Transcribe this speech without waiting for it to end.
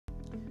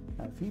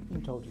Now, if you've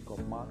been told you've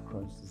got mild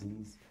Crohn's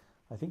disease,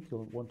 I think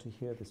you'll want to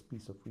hear this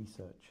piece of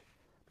research,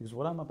 because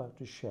what I'm about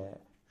to share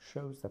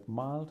shows that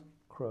mild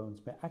Crohn's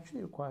may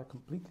actually require a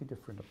completely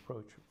different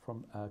approach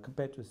from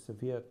compared to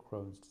severe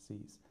Crohn's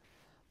disease.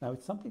 Now,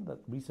 it's something that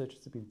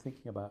researchers have been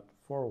thinking about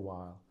for a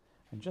while,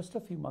 and just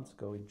a few months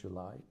ago in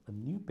July, a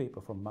new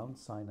paper from Mount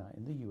Sinai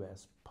in the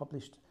US,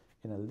 published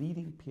in a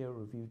leading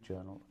peer-reviewed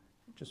journal,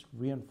 just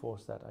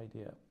reinforced that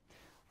idea.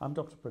 I'm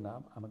Dr.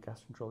 Pranab, I'm a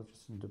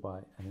gastroenterologist in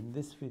Dubai, and in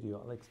this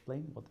video I'll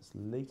explain what this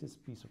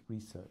latest piece of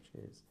research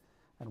is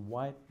and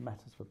why it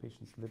matters for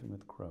patients living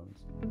with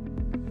Crohn's.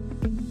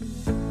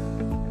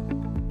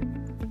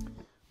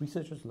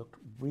 Researchers looked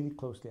really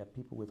closely at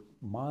people with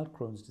mild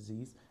Crohn's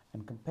disease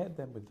and compared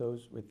them with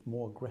those with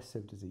more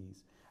aggressive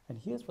disease. And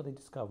here's what they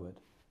discovered.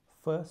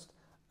 First,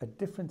 a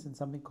difference in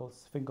something called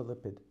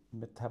sphingolipid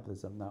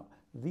metabolism. Now,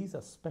 these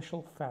are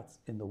special fats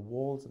in the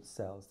walls of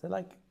cells. They're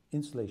like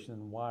insulation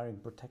and wiring,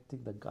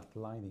 protecting the gut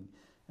lining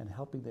and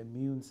helping the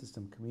immune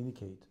system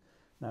communicate.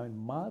 Now, in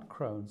mild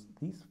Crohn's,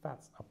 these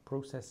fats are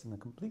processed in a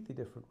completely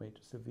different way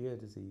to severe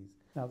disease.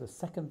 Now, the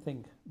second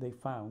thing they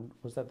found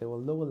was that there were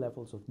lower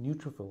levels of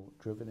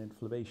neutrophil-driven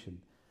inflammation.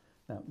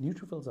 Now,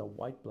 neutrophils are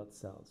white blood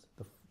cells,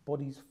 the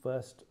body's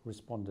first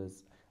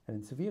responders, and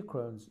in severe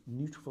Crohn's,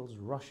 neutrophils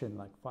rush in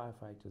like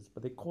firefighters,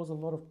 but they cause a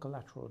lot of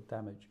collateral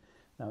damage.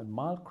 Now, in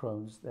mild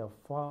Crohn's, there are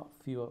far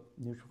fewer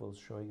neutrophils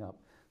showing up,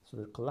 so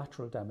the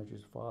collateral damage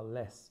is far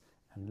less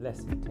and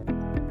less intense.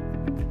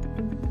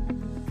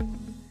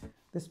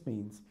 This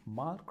means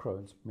mild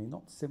Crohn's may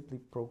not simply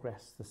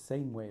progress the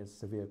same way as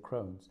severe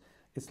Crohn's.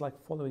 It's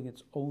like following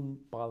its own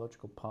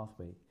biological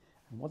pathway.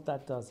 And what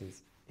that does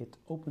is it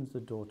opens the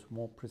door to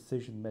more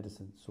precision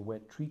medicine, so where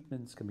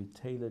treatments can be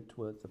tailored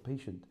towards the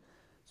patient.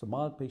 So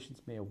mild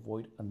patients may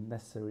avoid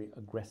unnecessary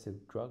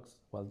aggressive drugs,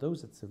 while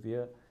those at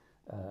severe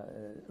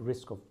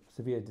risk of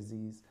severe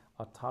disease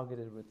are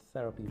targeted with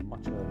therapy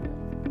much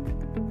earlier.